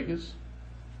 dveikus,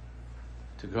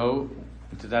 to go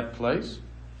into that place.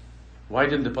 Why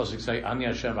didn't the pasuk say Ani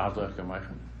Hashem v'ahavta l'recha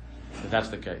kamocha? If that's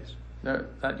the case,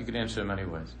 that you can answer in many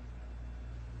ways.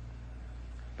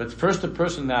 But first, a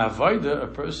person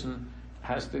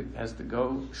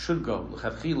should go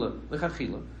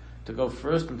lechatchila, to go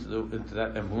first into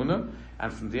that emuna,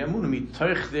 and from the emuna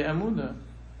mitoich the emuna,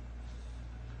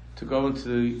 to go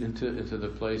into the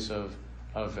place of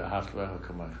Ahavta l'recha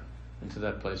kamocha, into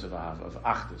that place of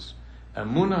achdus,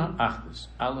 emuna achdus,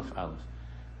 aleph,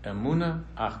 emuna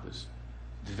achdus,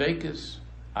 dveikus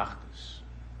achdus.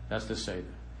 That's the Seder.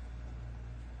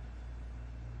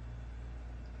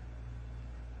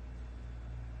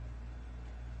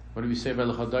 What do we say by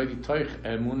L'chadaydi? Toich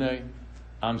emunei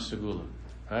am segula.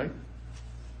 Right?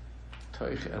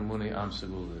 Toich emunei am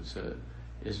segula.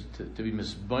 Is to be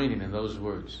misbinding in those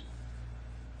words.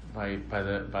 By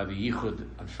the Yichud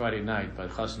on Friday night, by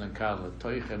Chassan and Kala.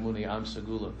 Toich emunei am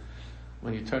segula.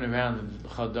 When you turn around and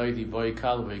L'chadaydi boy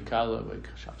Kala, boy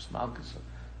Shabbos Malkus.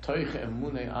 Toich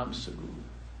emunei am segula.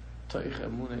 Toich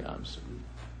emunei am segula.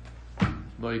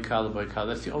 Boy Kala.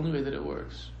 That's the only way that it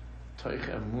works. Toich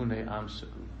emunei am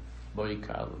segula. Boy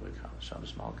Kala.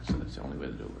 Shabbos Malkus. That's the only way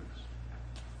that it works.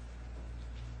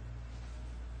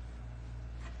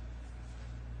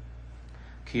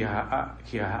 Ki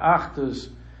ha'achdus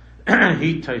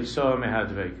hi taitzoa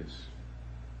mehadveikus.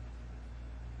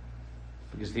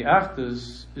 Because the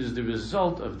achdus is the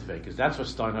result of dveikus. That's what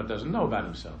Steinhardt doesn't know about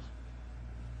himself.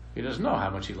 He doesn't know how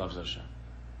much he loves Hashem.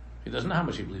 He doesn't know how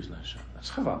much he believes in Hashem.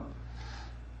 That's chaval.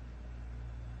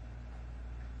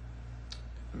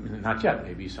 I mean, not yet.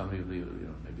 Maybe somebody will,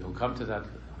 maybe he'll come to that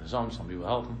on his own. Somebody will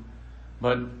help him.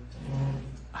 But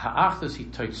ha'achdus hi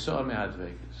taitzoa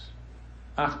mehadveikus.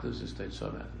 Achdus is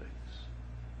taitzoa mehadveikus.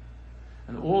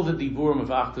 And all the diburim of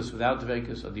achdus without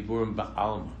dveikus are diburim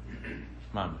ba'alma,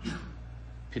 mamash,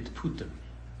 pitputim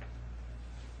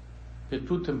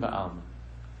ba'alma.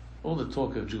 All the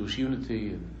talk of Jewish unity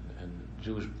and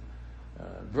Jewish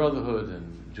brotherhood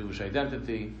and Jewish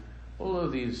identity, all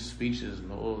of these speeches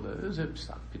and all that is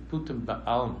pitputim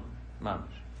ba'alma, mamash.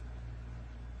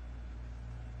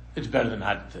 It's better than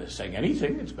not saying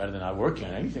anything. It's better than not working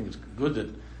on anything. It's good that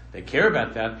they care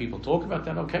about that. People talk about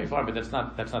that. Okay, fine, but that's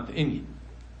not the Indian.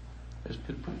 There's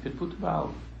pitputim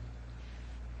ba'alma.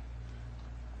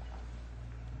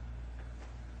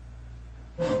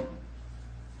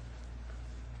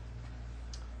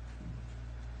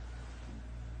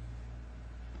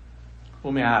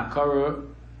 Ume'hakara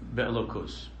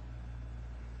be'elokus.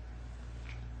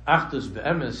 Achdus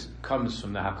be'emes comes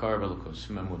from the hakara be'elokus,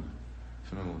 from emuna.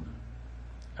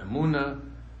 Emuna,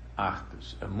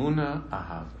 achdus. Emuna,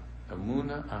 ahava.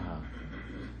 Emuna, ahava.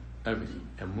 Everything.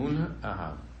 Emuna,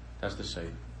 ahava. That's the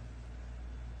same.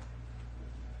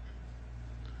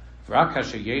 V'rak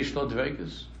hasher yesh lo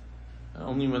dveikus.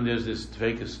 Only when there's this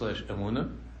dveikus / emuna.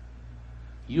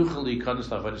 Yuchali kanas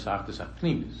lavodas achdus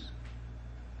hapnimis.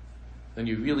 Then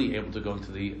you're really able to go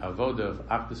into the avoda of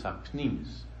achdus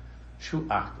hapnimis, true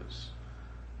achdus.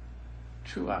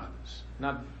 True achdus.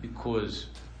 Not because,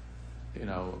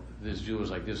 this Jew is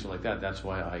like this or like that, that's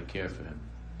why I care for him.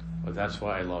 Or that's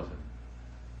why I love him.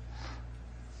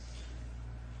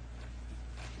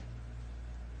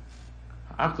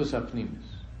 Achdus hapnimis.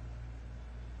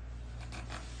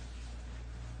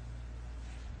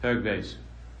 Perek Beis.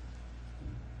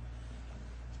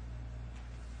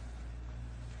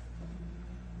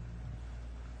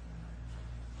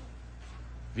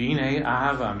 V'hinei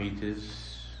ahava amitis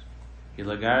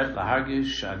hilagar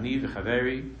lahargish shani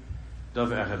v'chaveri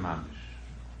davar echad mamish.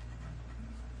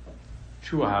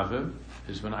 True ahava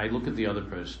is when I look at the other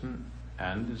person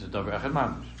and it's a davar echad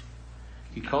mamish.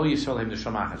 He kol yisrael him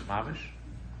neshama achas mamish.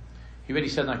 He already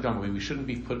said not we shouldn't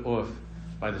be put off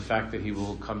by the fact that he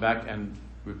will come back and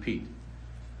repeat,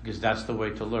 because that's the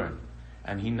way to learn.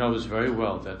 And he knows very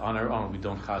well that on our own we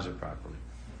don't chazer properly.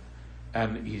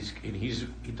 And he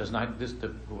does not,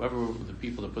 whoever the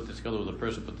people that put this together, or the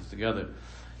person put this together,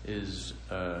 is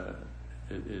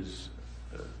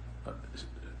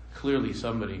clearly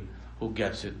somebody who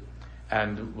gets it.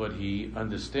 And what he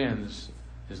understands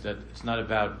is that it's not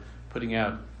about putting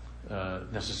out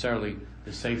necessarily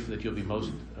the sefer that you'll be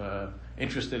most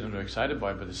interested in or excited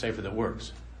by, but the sefer that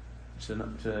works. It's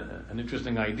an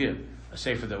interesting idea, a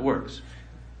sefer that works.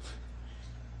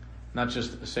 Not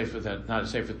just a sefer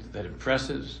that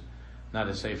impresses, not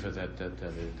a sefer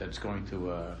that's going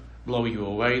to blow you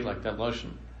away like that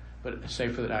lashon, but a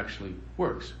sefer that actually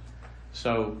works.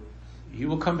 So he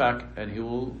will come back and he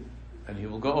will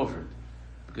go over it,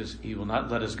 because he will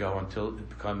not let us go until it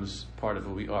becomes part of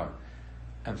who we are.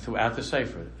 And throughout the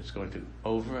sefer, it's going to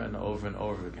over and over and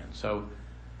over again. So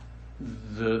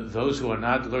those who are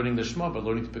not learning the Shema but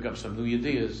learning to pick up some new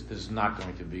ideas, this is not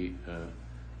going to be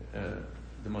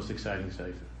the most exciting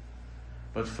sefer.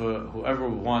 But for whoever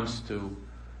wants to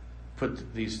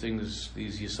put these things,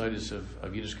 these yesodis of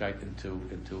Yiddishkeit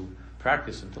into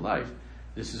practice, into life,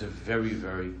 this is a very,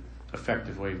 very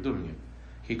effective way of doing it.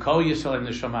 He kol yisrael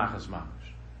neshama achas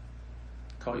mamish.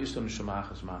 Kol yisrael neshama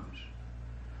achas mamish.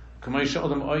 K'may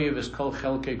she'odam oyev es kol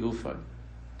chelkei gufay.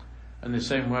 In the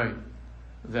same way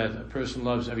that a person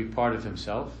loves every part of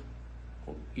himself,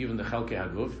 even the chelkei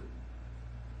haguf.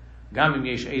 Gam im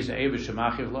yesh eze eva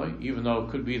shemachiv loy, even though it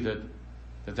could be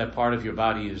that part of your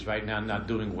body is right now not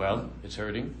doing well, it's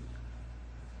hurting.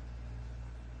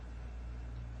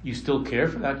 You still care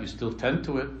for that, you still tend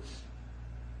to it.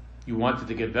 You want it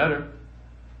to get better.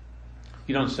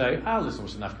 You don't say, listen,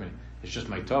 what's enough for me? It's just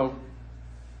my toe.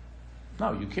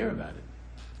 No, you care about it.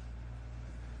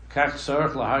 Kach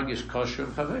tzarech lahargish kosher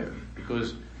v'chaver,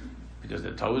 because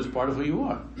the toe is part of who you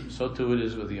are. So too it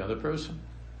is with the other person.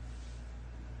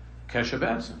 Kesher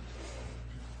b'etzem.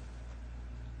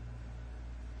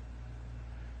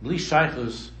 Bli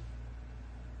shaychus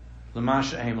l'ma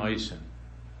she'hem oisin.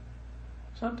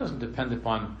 So it doesn't depend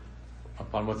upon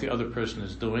what the other person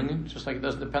is doing, just like it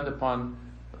doesn't depend upon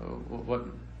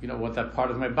what that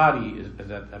part of my body is at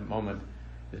that moment.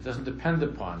 It doesn't depend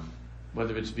upon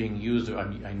whether it's being used or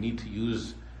I need to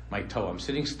use my toe. I'm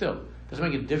sitting still. It doesn't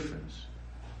make a difference.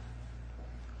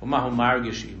 Umahu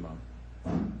margish imam.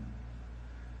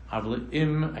 Avle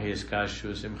im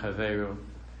heiskashus im chaveru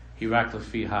hirak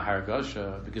lefi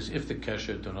hahargasha, because if the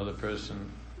kesher to another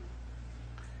person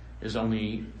is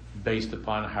only based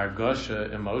upon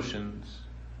hargasha emotions,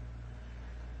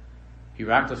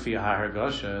 hirak lefi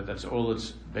hahargasha, that's all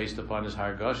it's based upon is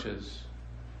hargashas.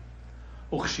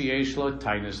 So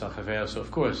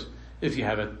of course, if you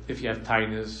have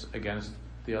tainus against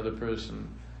the other person,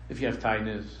 if you have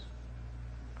tainus,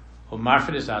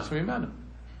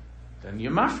 then you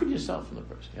marfid yourself from the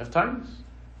person. You have tainus.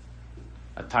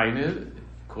 A tainus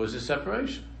causes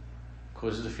separation,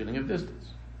 causes a feeling of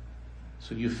distance.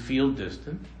 So you feel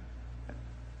distant,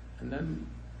 and then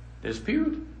there's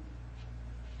period.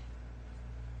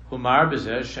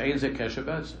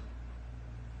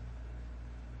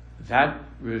 That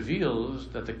reveals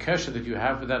that the kesher that you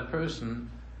have with that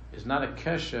person is not a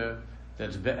kesher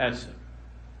that's be'etzem.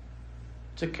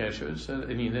 It's a kesher, it's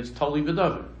totally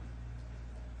bedover.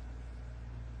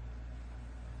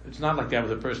 It's not like that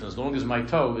with a person. As long as my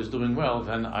toe is doing well,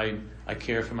 then I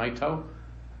care for my toe.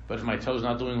 But if my toe is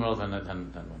not doing well, then I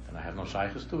have no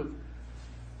shaychus to it.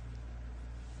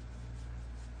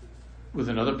 With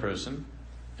another person,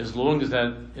 as long as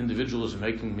that individual is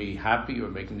making me happy or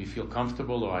making me feel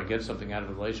comfortable or I get something out of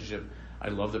the relationship, I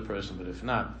love the person. But if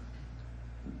not,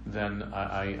 then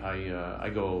I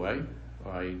go away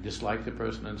or I dislike the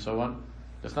person and so on.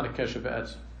 That's not a kesher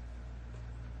be'etzem.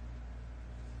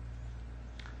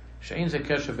 She'ein ze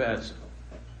kesher be'etzem.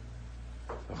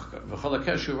 V'chol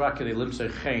ha'kesher rak kedei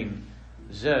limtzei chen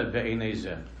ze be'enei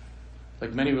ze.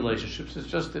 Like many relationships, it's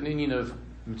just an union of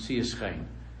mitzias chen.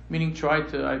 Meaning,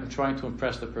 I'm trying to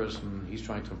impress the person, he's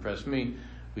trying to impress me.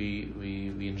 We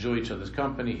enjoy each other's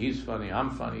company. He's funny,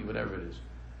 I'm funny, whatever it is.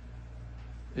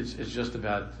 It's just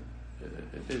about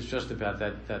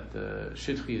that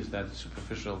shitchi is that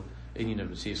superficial inyan of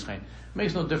Messias Chaim. It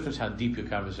makes no difference how deep your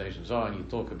conversations are, and you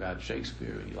talk about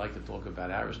Shakespeare, or you like to talk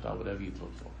about Aristotle, whatever you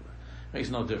talk about. It makes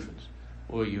no difference.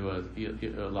 Or you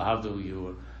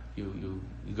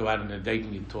go out on a date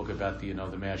and you talk about the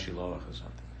Mea Shiloach or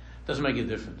something. It doesn't make a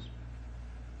difference.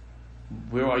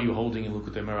 Where are you holding in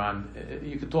Likutei Moharan?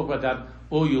 You can talk about that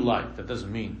all you like. That doesn't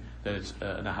mean that it's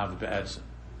an ahava be'etzem.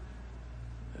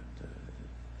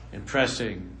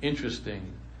 Impressing,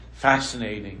 interesting,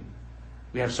 fascinating.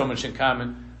 We have so much in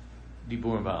common.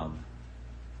 Diburim ba'alma.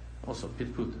 Also,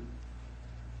 pitputa.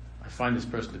 I find this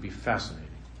person to be fascinating.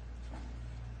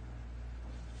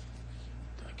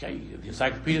 Okay, the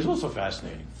encyclopedia is also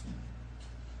fascinating.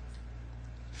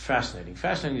 Fascinating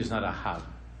is not ahava.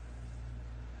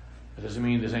 It doesn't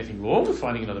mean there's anything wrong with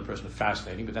finding another person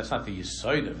fascinating, but that's not the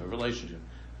yesod of a relationship.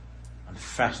 I'm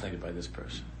fascinated by this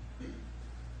person.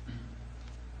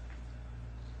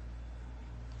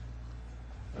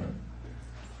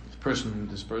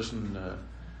 This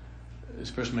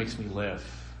person makes me laugh.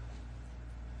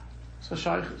 It's a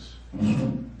shaychus.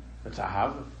 That's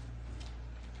ahava.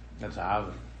 That's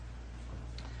ahava.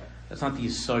 That's not the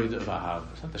yesod of ahava.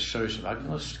 It's not the shosh of ahava.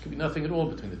 There could be nothing at all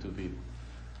between the two people.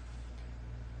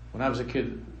 When I was a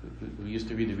kid, we used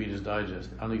to read the Reader's Digest.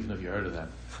 I don't even know if you heard of that.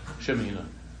 Shimon, you know.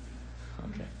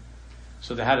 Okay.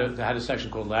 So they had a section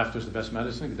called "Laughter is the Best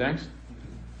Medicine." Thanks.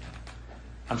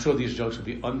 I'm sure these jokes would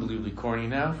be unbelievably corny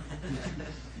now,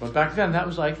 but back then that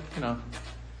was like,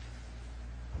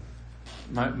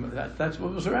 that's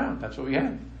what was around. That's what we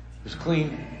had. It was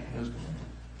clean. It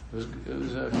was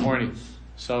corny.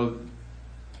 So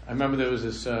I remember there was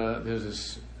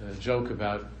this joke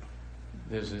about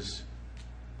there's this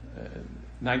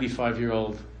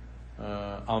 95-year-old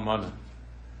almana,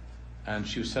 and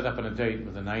she was set up on a date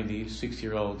with a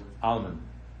 96-year-old alman,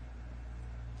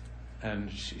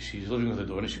 and she's living with her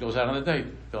daughter. She goes out on a date.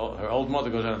 Her old mother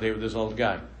goes out on a date with this old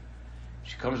guy.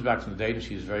 She comes back from the date and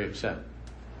she's very upset.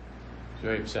 She's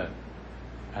very upset,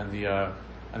 and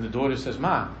the daughter says,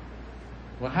 "Ma,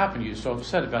 what happened? You're so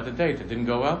upset about the date. It didn't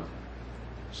go well."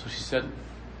 So she said,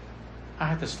 "I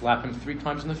had to slap him 3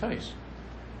 times in the face."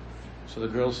 So the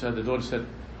daughter said,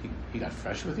 he got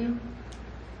fresh with you?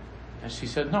 And she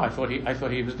said, "No, I thought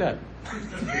he was dead."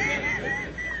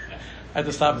 I had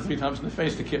to slap him 3 times in the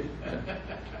face to kill.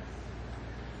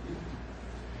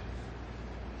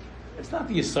 It's not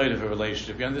the yesod of a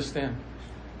relationship, you understand?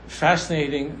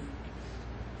 Fascinating,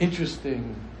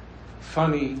 interesting,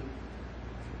 funny.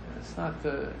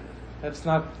 That's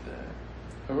not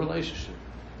a relationship.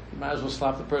 You might as well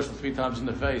slap the person 3 times in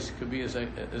the face. It could be as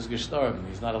gestorben.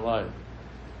 He's not alive.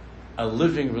 A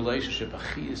living relationship, a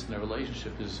chiyus in a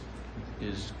relationship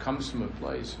comes from a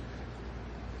place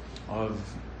of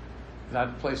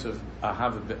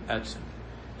ahava be'etzem.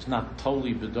 It's not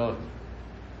totally bedov.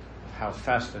 How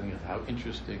fascinating, how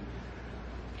interesting.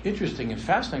 Interesting and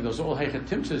fascinating, those are all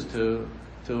heichatimtzes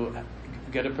to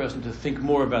get a person to think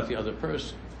more about the other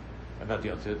person, about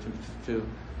the other, to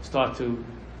start to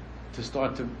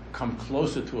come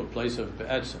closer to a place of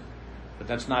be'etzem. But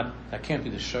that can't be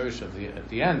the shorish at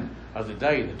the end of the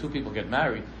day. The 2 people get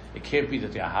married. It can't be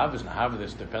that the ahava is an ahava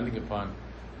that's depending upon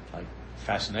like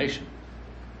fascination.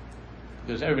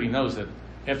 Because everybody knows that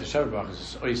after Shabbat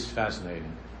it's always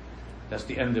fascinating. That's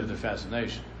the end of the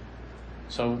fascination.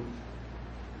 So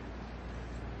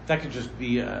that could just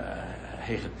be a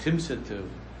hechetimsa to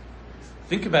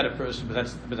think about a person, but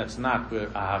that's not where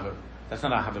ahava. That's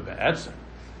not ahava be'etzem.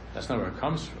 That's not where it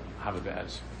comes from. Ahava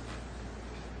be'etzem.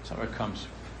 That's not where it comes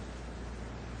from.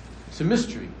 It's a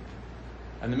mystery,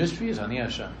 and the mystery is ani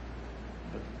Hashem.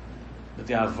 But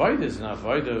the avodah is an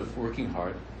avodah of working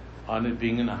hard on it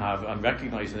being an ahava, on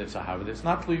recognizing that it's ahava. That's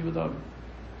not tluy v'davar.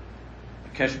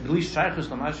 Let's just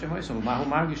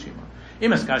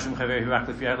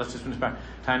finish back.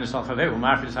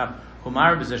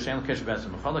 Humar b'zeh kesher betzem.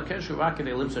 Mechol kesher rak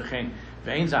kedei limtzei chen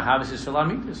ve'ein zahavas is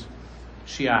salamitis.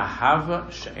 She ahava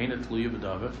she'ena tluya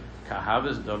b'davar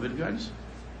ka'ahavas David Gans.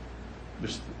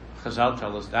 Which Chazal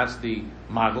tell us that's the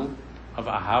model of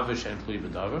ahava she'ena tluya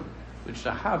b'davar, which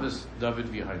the havas David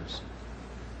v'yahayis.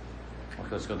 Okay,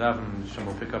 let's go down and Hashem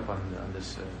will pick up on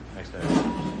this next day.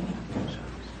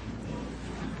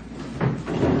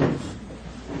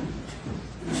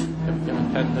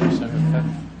 Kevin Pett,